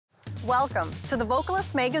Welcome to the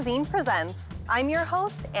Vocalist Magazine Presents. I'm your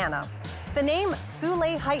host, Anna. The name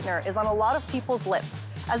Sule Heitner is on a lot of people's lips,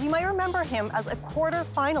 as you might remember him as a quarter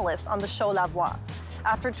finalist on the show La Voix.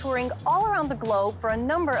 After touring all around the globe for a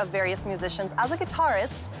number of various musicians as a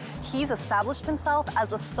guitarist, he's established himself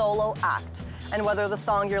as a solo act. And whether the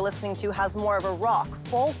song you're listening to has more of a rock,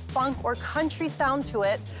 folk, funk, or country sound to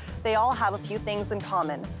it, they all have a few things in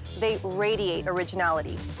common. They radiate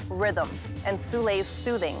originality, rhythm, and Sule's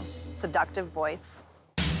soothing, seductive voice.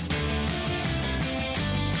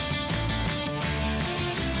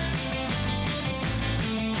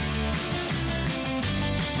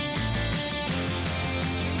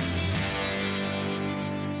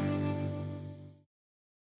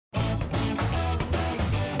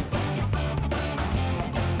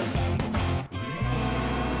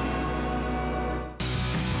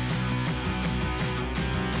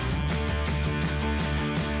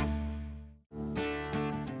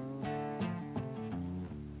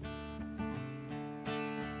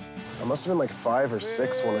 I must have been like 5 or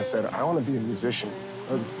 6 when I said, I want to be a musician.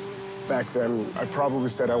 Back then, I probably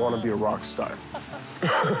said I want to be a rock star.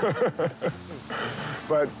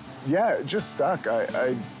 But yeah, it just stuck.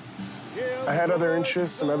 I had other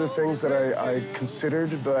interests and other things that I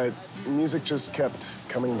considered, but music just kept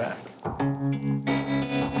coming back.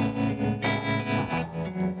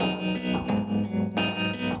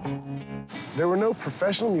 There were no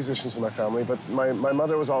professional musicians in my family, but my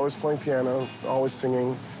mother was always playing piano, always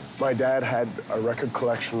singing. My dad had a record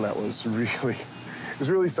collection that was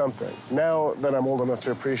really something. Now that I'm old enough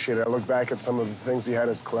to appreciate it, I look back at some of the things he had in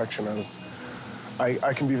his collection.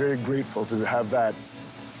 I can be very grateful to have that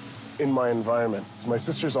in my environment. My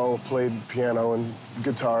sisters all played piano and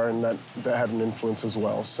guitar, and that had an influence as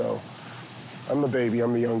well. So I'm the baby,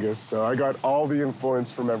 I'm the youngest, so I got all the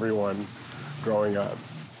influence from everyone growing up.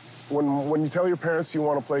 When you tell your parents you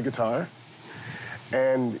want to play guitar,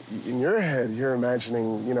 and in your head, you're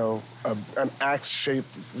imagining, you know, an axe-shaped,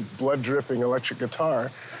 blood-dripping electric guitar,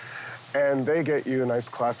 and they get you a nice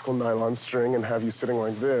classical nylon string and have you sitting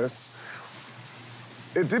like this.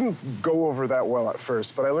 It didn't go over that well at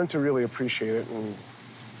first, but I learned to really appreciate it, and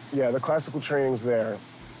yeah, the classical training's there.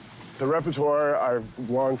 The repertoire I've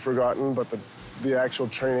long forgotten, but the actual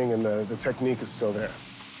training and the technique is still there.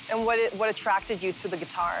 And what attracted you to the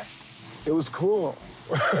guitar? It was cool.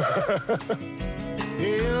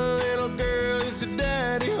 Hey, little girl, is your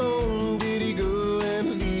daddy home? Did he go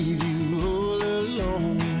and leave you all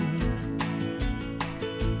alone?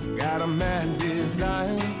 Got a mad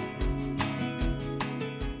desire.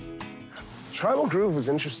 Tribal Groove was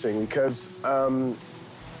interesting because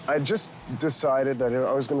I just decided that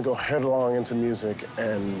I was going to go headlong into music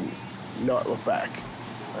and not look back.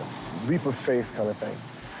 A leap of faith kind of thing.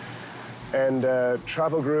 And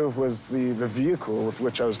Tribal Groove was the vehicle with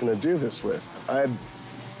which I was going to do this with. I had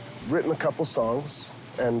written a couple songs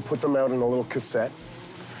and put them out in a little cassette.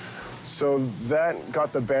 So that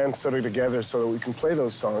got the band started together so that we can play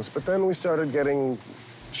those songs. But then we started getting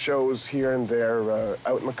shows here and there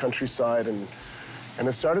out in the countryside, and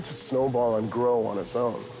it started to snowball and grow on its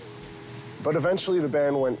own. But eventually the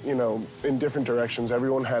band went, you know, in different directions.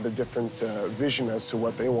 Everyone had a different vision as to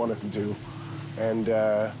what they wanted to do. And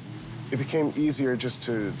it became easier just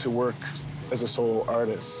to work as a solo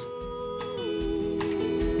artist.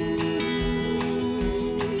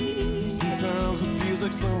 Sometimes it feels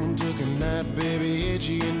like someone took a knife, baby,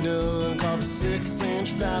 edgy and dull, and carved a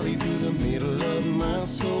 6-inch valley through the middle of my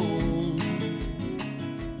soul.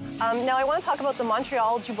 Now I want to talk about the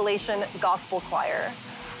Montreal Jubilation Gospel Choir.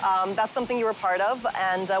 That's something you were part of,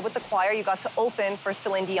 and with the choir you got to open for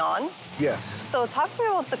Celine Dion. Yes. So talk to me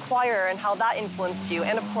about the choir and how that influenced you,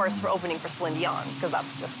 and of course for opening for Celine Dion, because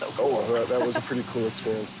that's just so cool. Oh, that was a pretty cool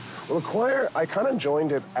experience. Well, the choir, I kind of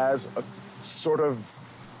joined it as a sort of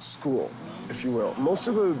school, if you will. Most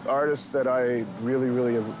of the artists that I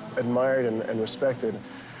really admired and respected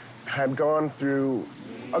had gone through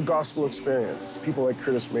a gospel experience. People like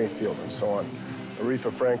Curtis Mayfield and so on,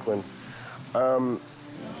 Aretha Franklin.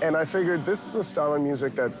 And I figured this is a style of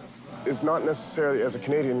music that is not necessarily, as a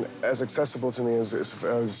Canadian, as accessible to me as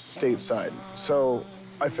stateside. So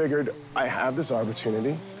I figured I have this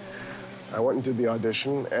opportunity. I went and did the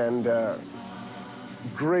audition, and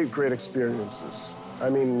great experiences. I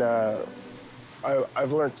mean,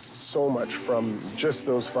 I've learned so much from just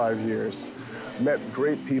those 5 years. Met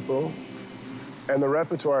great people, and the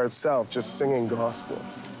repertoire itself, just singing gospel.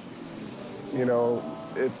 You know,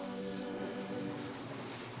 it's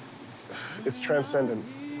transcendent,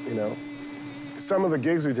 you know. Some of the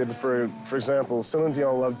gigs we did, for example, Celine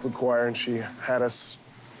Dion loved the choir, and she had us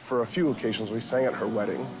for a few occasions. We sang at her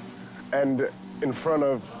wedding. And in front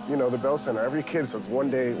of, you know, the Bell Center. Every kid says one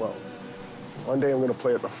day I'm going to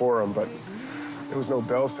play at the Forum, but there was no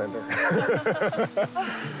Bell Center.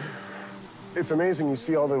 It's amazing. You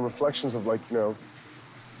see all the reflections of, like, you know,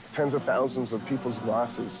 tens of thousands of people's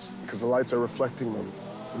glasses because the lights are reflecting them.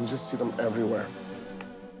 And you just see them everywhere.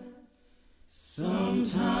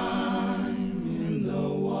 Sometime in the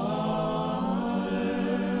water,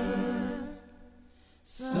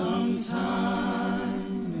 sometime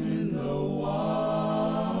in the water.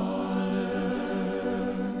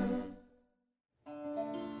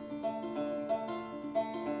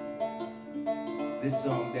 This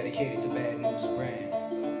song dedicated to Bad News Brand.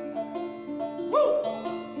 Woo!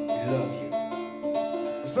 We love you.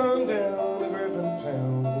 Sundown in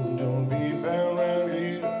Griffintown, don't be found round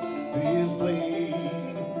here. This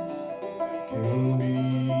place can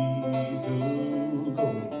be so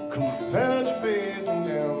cold. Come on. Found you facing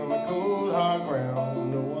down on the cold hard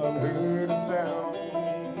ground. No one heard a sound.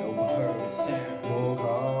 No one heard a sound. No one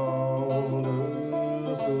called a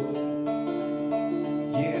soul.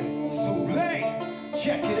 Yeah, Sule,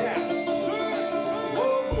 check it out.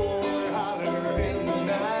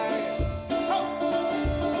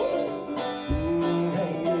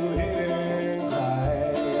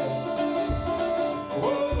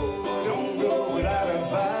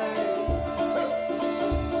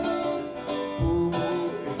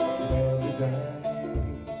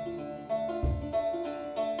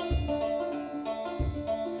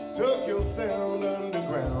 Took your sound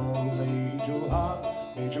underground, laid your heart,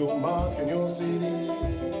 made your mark in your city,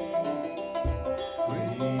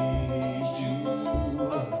 raised you,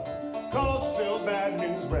 called yourself Bad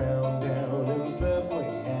News Brown, down in the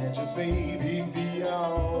subway, had you say big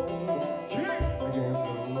beyonds against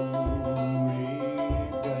the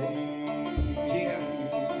day. Yeah,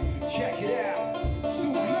 check it out.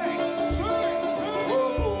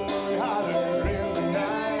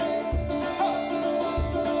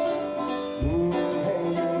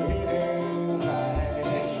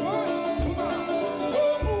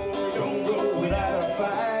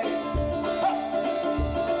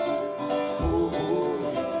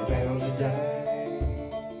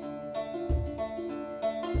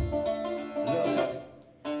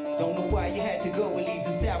 Don't know why you had to go with these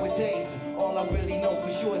sour tastes. All I really know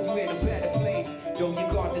for sure is you're in a better place. Though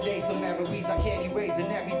you're gone today, some memories I can't erase.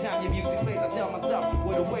 And every time your music plays, I tell myself,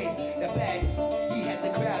 what a waste. That bad, he had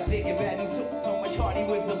the crowd digging Bad News. So much heart he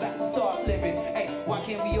was about to start living. Hey, why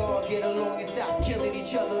can't we all get along and stop killing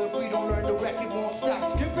each other? If we don't learn, the record won't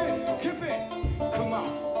stop. Skip it, skip it. Come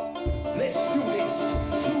on, let's do this.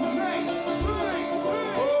 Tonight,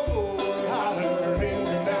 hotter in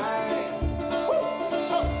the night.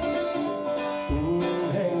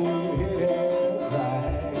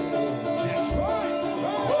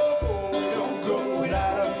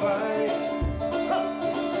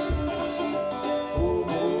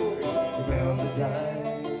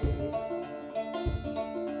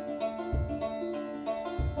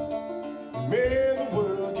 Made the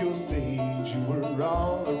world your stage, you were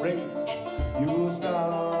all the rage, your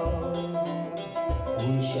star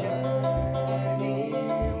was shining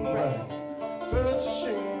bright. Such a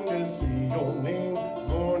shame to see your name,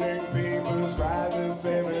 morning papers write the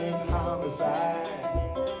 7th homicide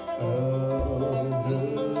of the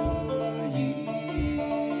year.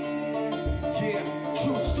 Yeah,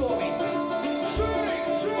 true story.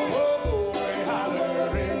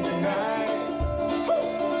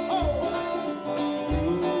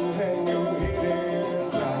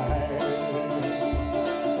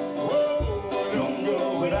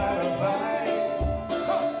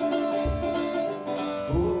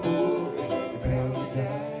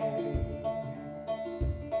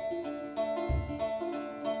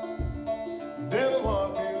 Never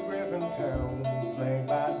walked through Griffintown, flanked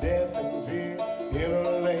by death and fear, in a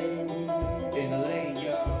lane,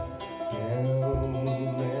 yeah. Down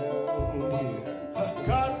here.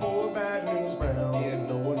 Cardboard Bad News Brown, yeah.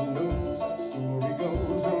 No one knows how the story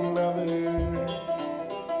goes. Another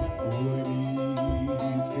would be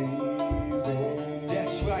teasing.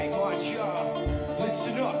 That's right, watch y'all.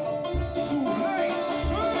 Listen up. Sule.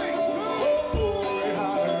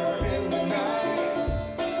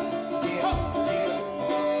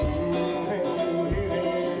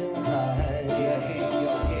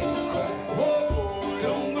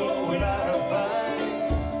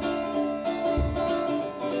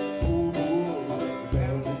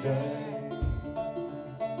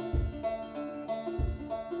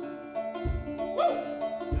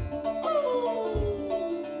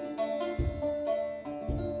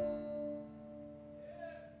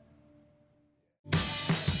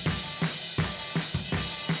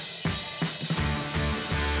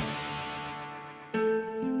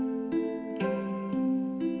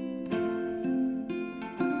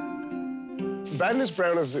 Bad News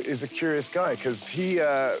Brown is a curious guy because he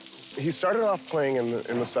started off playing in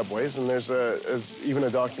the subways, and there's even a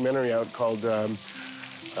documentary out called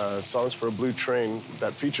Songs for a Blue Train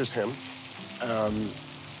that features him.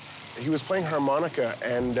 He was playing harmonica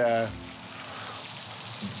and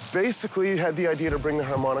basically had the idea to bring the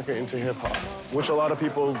harmonica into hip-hop, which a lot of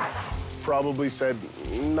people probably said,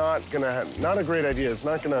 not a great idea, it's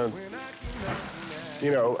not gonna, you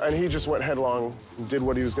know, and he just went headlong and did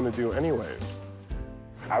what he was gonna do anyways.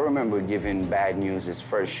 I remember giving Bad News his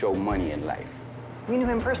first show money in life. You knew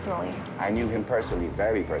him personally? I knew him personally,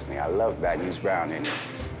 very personally. I love Bad News Brown, and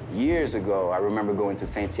years ago, I remember going to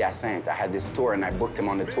Saint-Hyacinthe. I had this tour, and I booked him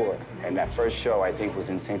on the tour. And that first show, I think, was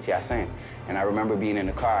in Saint-Hyacinthe. And I remember being in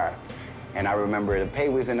the car, and I remember the pay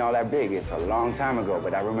wasn't all that big. It's a long time ago,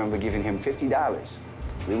 but I remember giving him $50.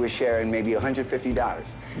 We were sharing maybe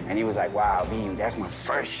 $150. And he was like, wow, B, that's my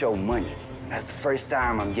first show money. That's the first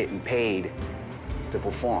time I'm getting paid to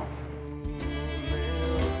perform.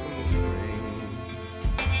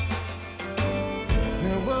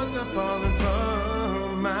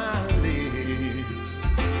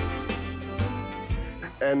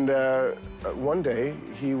 And one day,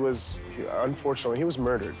 unfortunately, he was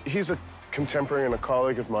murdered. He's a contemporary and a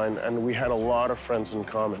colleague of mine, and we had a lot of friends in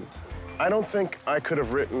common. I don't think I could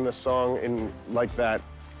have written a song like that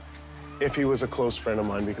if he was a close friend of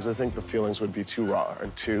mine, because I think the feelings would be too raw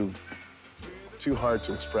and too hard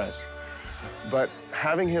to express. But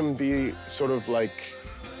having him be sort of like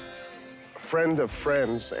a friend of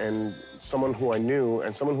friends and someone who I knew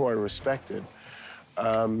and someone who I respected,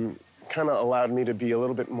 kind of allowed me to be a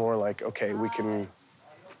little bit more like, okay, we can...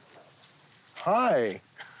 Hi.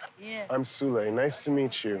 Yeah. I'm Sule. Nice to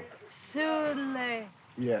meet you. Sule.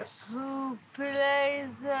 Yes. Who plays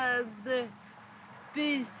at the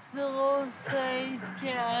Bistro 5.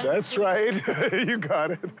 That's right. You got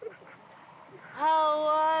it. How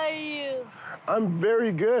are you? I'm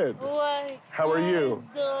very good. What How are you?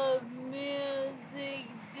 kind of music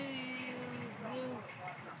do you do?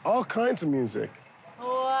 All kinds of music.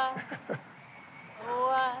 What?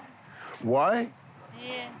 What? Why?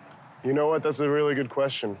 Yeah. You know what? That's a really good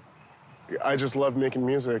question. I just love making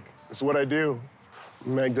music. It's what I do.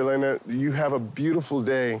 Magdalena, you have a beautiful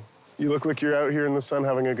day. You look like you're out here in the sun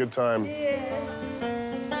having a good time. Yeah.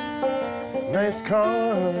 Nice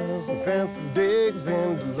cars and fancy digs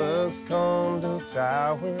and deluxe condo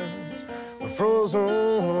towers. The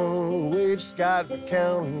frozen wage got me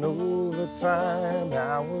counting overtime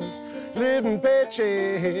hours. Living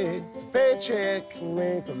paycheck to paycheck can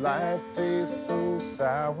make a life taste so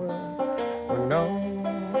sour. When all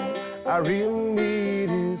I really need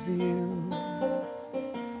is you.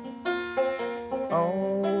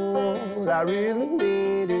 All I really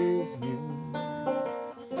need is you.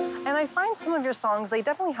 And I find some of your songs, they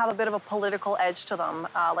definitely have a bit of a political edge to them,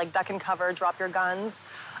 like Duck and Cover, Drop Your Guns.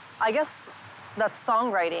 I guess that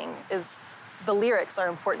songwriting the lyrics are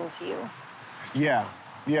important to you. Yeah,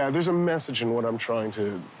 there's a message in what I'm trying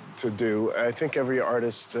to do. I think every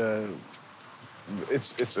artist,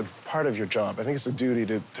 it's a part of your job. I think it's a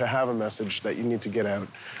duty to have a message that you need to get out,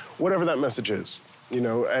 whatever that message is, you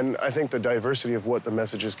know? And I think the diversity of what the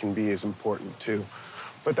messages can be is important too.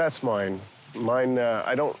 But that's mine. Mine,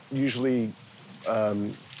 I don't usually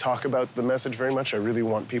talk about the message very much. I really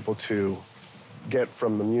want people to get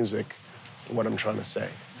from the music what I'm trying to say.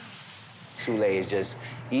 Sule is just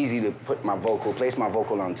easy to place my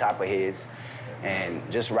vocal on top of his and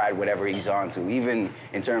just ride whatever he's on to, even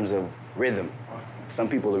in terms of rhythm. Some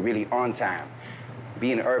people are really on time.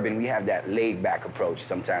 Being urban, we have that laid-back approach.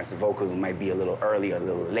 Sometimes the vocals might be a little early, a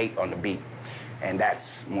little late on the beat. And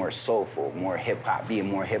that's more soulful, more hip-hop, being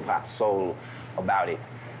more hip-hop soul about it.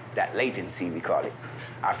 That latency, we call it.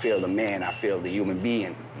 I feel the man, I feel the human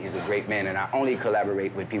being. He's a great man, and I only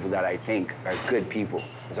collaborate with people that I think are good people.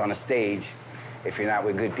 Because on a stage, if you're not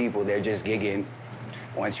with good people, they're just gigging.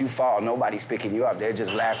 Once you fall, nobody's picking you up. They're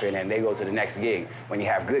just laughing, and they go to the next gig. When you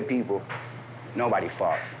have good people, nobody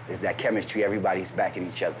falls. It's that chemistry, everybody's backing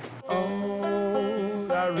each other.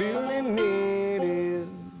 All I really need is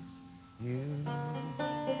you.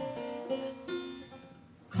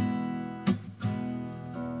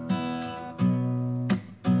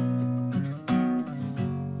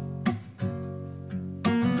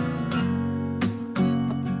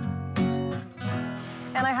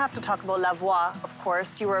 And I have to talk about La Voix, of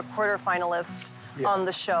course. You were a quarterfinalist on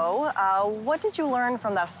the show. What did you learn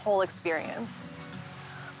from that whole experience?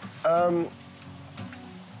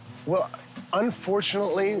 Well,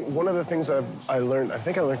 unfortunately, one of the things I learned, I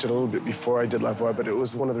think I learned it a little bit before I did La Voix, but it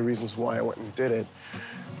was one of the reasons why I went and did it,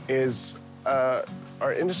 is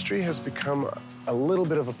our industry has become a little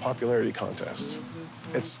bit of a popularity contest.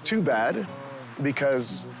 It's too bad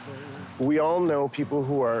because we all know people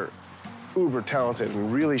who are uber talented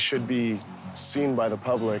and really should be seen by the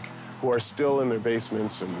public who are still in their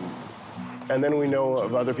basements, and then we know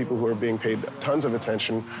of other people who are being paid tons of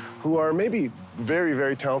attention who are maybe very,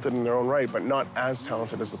 very talented in their own right, but not as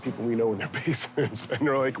talented as the people we know in their basements. And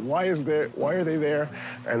they're like, why are they there?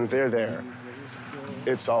 And they're there.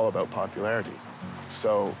 It's all about popularity.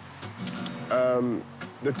 So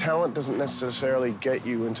the talent doesn't necessarily get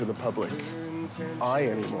you into the public eye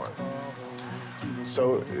anymore.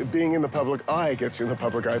 So being in the public eye gets you in the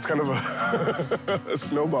public eye. It's kind of a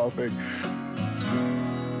snowball thing.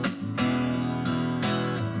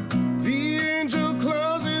 The angel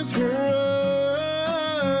closes her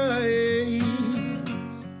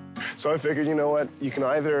eyes. So I figured, you know what? You can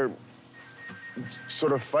either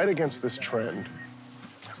sort of fight against this trend,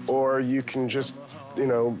 or you can just, you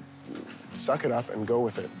know, suck it up and go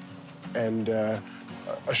with it. And a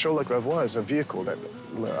show like Revoix is a vehicle that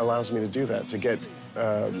allows me to do that, to get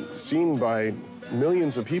seen by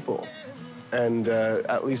millions of people. And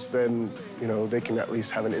at least then, you know, they can at least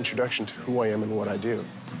have an introduction to who I am and what I do.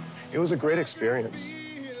 It was a great experience.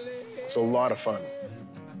 It's a lot of fun.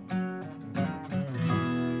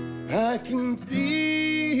 I can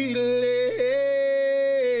feel it.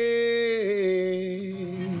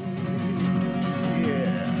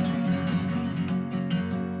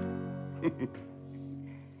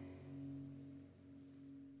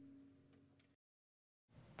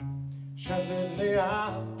 Suddenly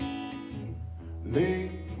out,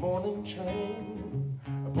 late morning train.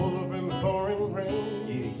 I pull up in the pouring rain.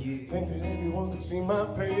 Think that everyone could see my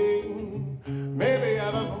pain. Maybe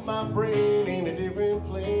I've put my brain in a different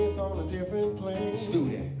place, on a different plane. Let's do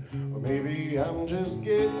that. Or maybe I'm just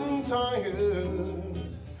getting tired.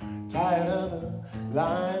 Tired of the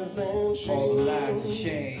lies and shame. All the lies and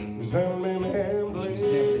shame. Resentment and blame.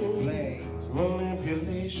 It's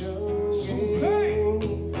manipulation.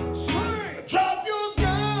 Drop your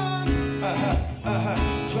guns.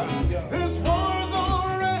 Drop your. This war's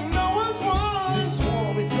over and no one's won. This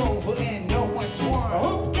war is over and no one's I won.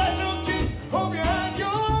 hope you got your kicks. Hope you had your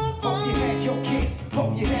fun. Hope you had your kicks.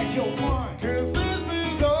 Hope you had your fun. 'Cause this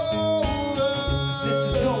is over. This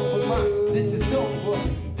is over, man. This is over.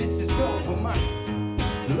 This is over, man.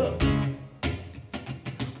 Look.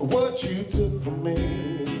 What you took from me,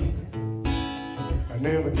 I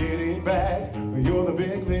never get it back. But you're the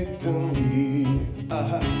big victim here.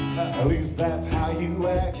 At least that's how you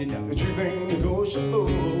act. You know. The truth ain't negotiable.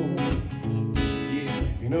 Yeah.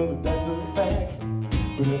 You know that that's a fact.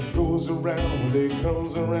 When it goes around, when it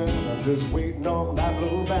comes around, I'm just waiting on that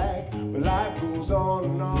blowback. But life goes on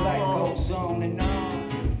and on. Life goes on and on.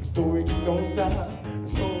 The story just don't stop. And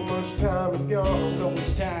so much time is gone. So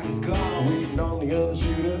much time is gone. Waiting on the other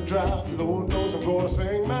shoe to drop. Lord knows I'm gonna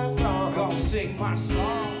sing my song. Gonna sing my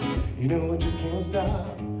song. You know, I just can't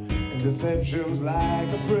stop. And deception's like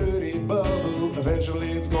a pretty bubble.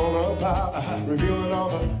 Eventually it's gonna pop. Revealing all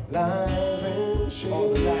the lies and shame. All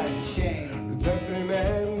the lies and shame. Protecting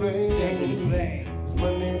and blame. Second blame. It's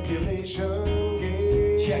manipulation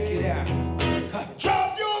game. Check it out.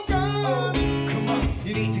 Drop your gun. Oh, come on.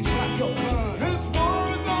 You need to drop your gun. This war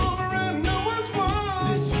is over and no one's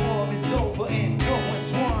won. This war is over and no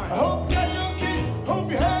one's won. I hope you got your kicks. Hope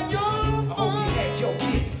you had your I hope you had your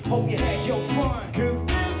kicks. Hope you had your fun. 'Cause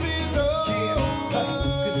this is over. Yeah,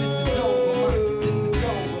 'cause this is over, man. This is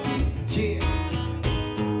over. Yeah.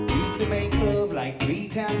 We used to make love like 3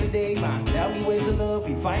 times a day, man. Now we ways of love,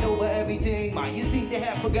 we fight over everything, man. You seem to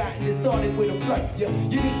have forgotten it started with a flirt. Yeah,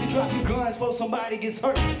 you need to drop your guns before somebody gets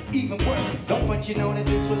hurt. Even worse, don't want you know that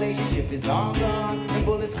this relationship is long gone. And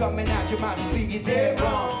bullets coming out your mouth just leave you dead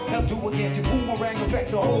wrong. Now do against your boomerang effect,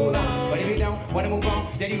 so hold on. But if you don't wanna move on,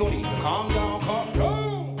 then you gon' need to calm down, calm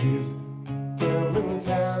down. This dumb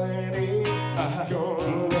mentality is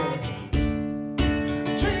gonna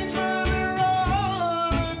change my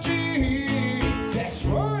neurology. That's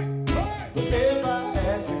right. But if I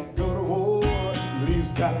had to go to war, at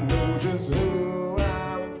least I know just who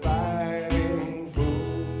I'm fighting for.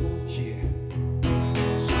 Yeah.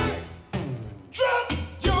 Drop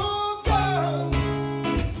your guns.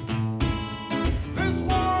 This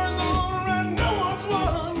war is over and no one's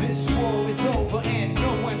won. This war is over and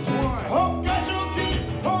no one's won. Hope you got your kicks.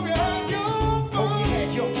 Hope you had your fun. Hope you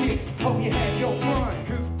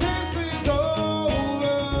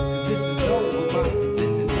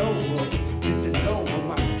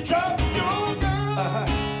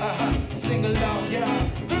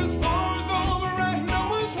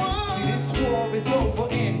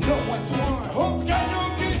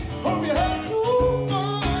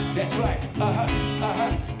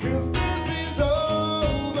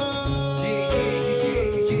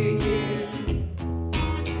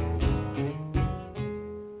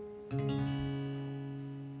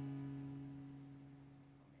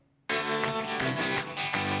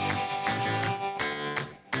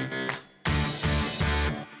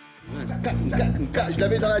Je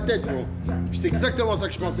l'avais dans la tête, gros. C'est exactement ça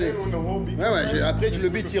que je pensais. Ouais, après, le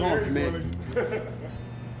beat, il rentre, mais...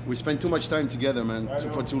 We spent too much time together, man,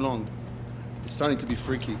 for too long. It's starting to be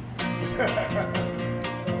freaky.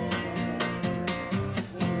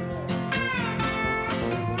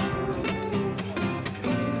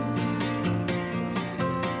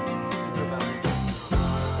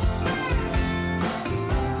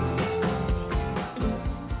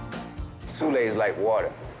 Sule is like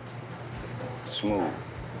water, smooth,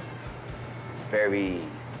 very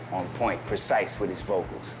on point, precise with his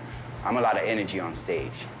vocals. I'm a lot of energy on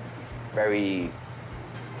stage,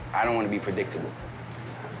 I don't want to be predictable.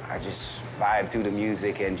 I just vibe through the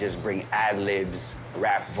music and just bring ad-libs,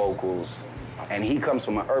 rap vocals. And he comes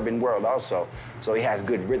from an urban world also, so he has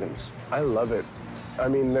good rhythms. I love it. I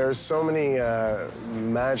mean, there's so many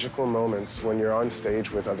magical moments when you're on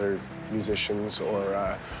stage with other musicians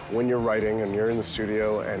or when you're writing and you're in the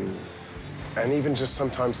studio and even just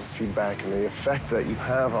sometimes the feedback and the effect that you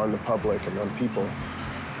have on the public and on people.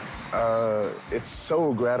 It's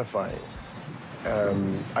so gratifying.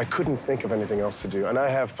 I couldn't think of anything else to do, and I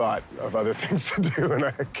have thought of other things to do, and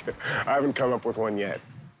I haven't come up with one yet.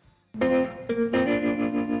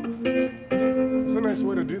 It's a nice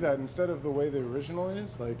way to do that instead of the way the original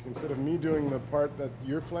is. Like, instead of me doing the part that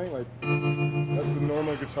you're playing, like, that's the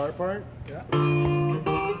normal guitar part. Yeah.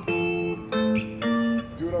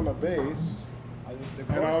 Do it on the bass,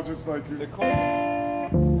 and I'll just, like...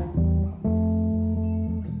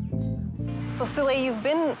 So, Sule, you've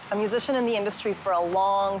been a musician in the industry for a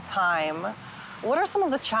long time. What are some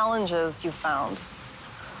of the challenges you've found?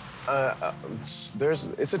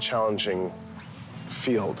 It's a challenging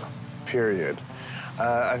field, period.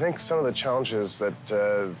 I think some of the challenges that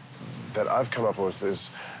I've come up with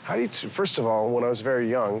is, how do you, first of all, when I was very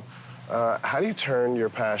young, how do you turn your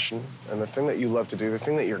passion and the thing that you love to do, the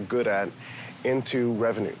thing that you're good at, into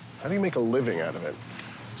revenue? How do you make a living out of it?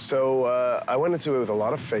 So I went into it with a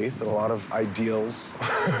lot of faith and a lot of ideals.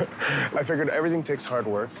 I figured everything takes hard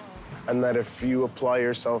work, and that if you apply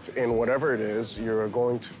yourself in whatever it is, you're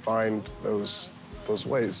going to find those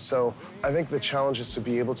ways. So I think the challenge is to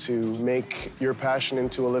be able to make your passion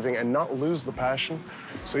into a living and not lose the passion.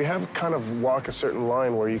 So you have to kind of walk a certain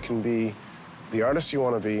line where you can be the artist you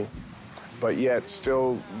want to be, but yet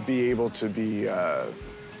still be able to be a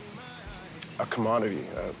commodity.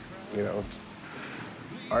 You know,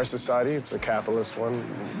 our society, it's a capitalist one.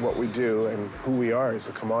 What we do and who we are is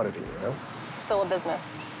a commodity, you know? Still a business.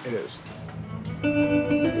 It is.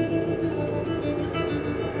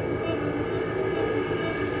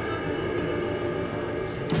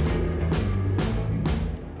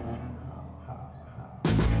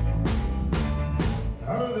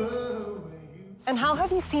 And how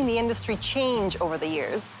have you seen the industry change over the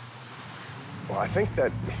years? Well, I think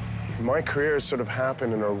that my career has sort of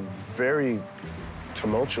happened in a very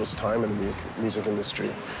tumultuous time in the music industry.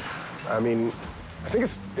 I mean, I think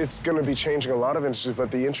it's going to be changing a lot of industries, but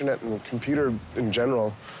the internet and the computer in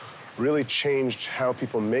general really changed how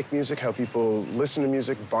people make music, how people listen to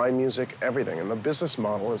music, buy music, everything. And the business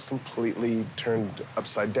model is completely turned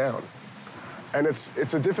upside down. And it's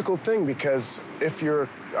a difficult thing because if you're,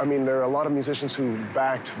 I mean, there are a lot of musicians who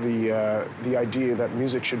backed the idea that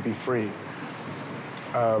music should be free.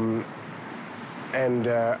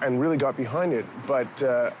 And really got behind it. But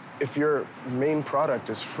if your main product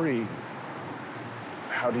is free,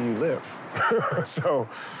 how do you live? So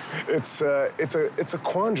it's a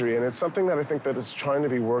quandary, and it's something that I think that is trying to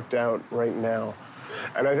be worked out right now.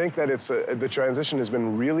 And I think that the transition has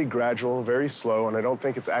been really gradual, very slow, and I don't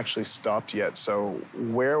think it's actually stopped yet. So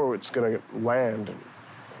where it's going to land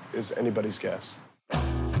is anybody's guess.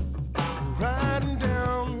 Riding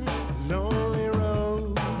down a lonely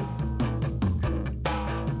road.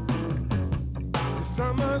 The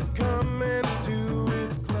summer's coming to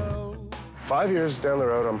its close. 5 years down the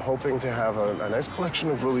road, I'm hoping to have a nice collection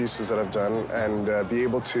of releases that I've done and be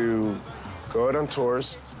able to go out on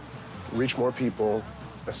tours, reach more people.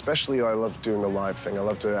 Especially, I love doing the live thing. I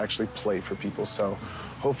love to actually play for people, so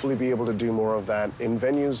hopefully be able to do more of that in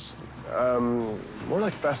venues, more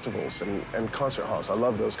like festivals and concert halls. I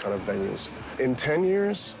love those kind of venues. In 10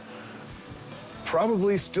 years,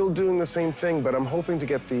 probably still doing the same thing, but I'm hoping to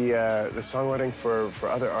get the songwriting for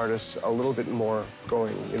other artists a little bit more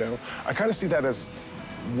going, you know? I kind of see that as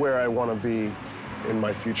where I want to be in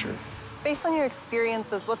my future. Based on your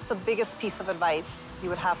experiences, what's the biggest piece of advice you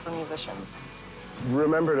would have for musicians?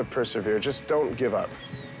 Remember to persevere. Just don't give up.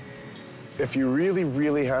 If you really,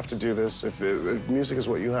 really have to do this, if music is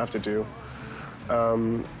what you have to do,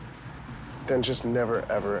 then just never,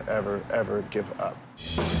 ever, ever, ever give up.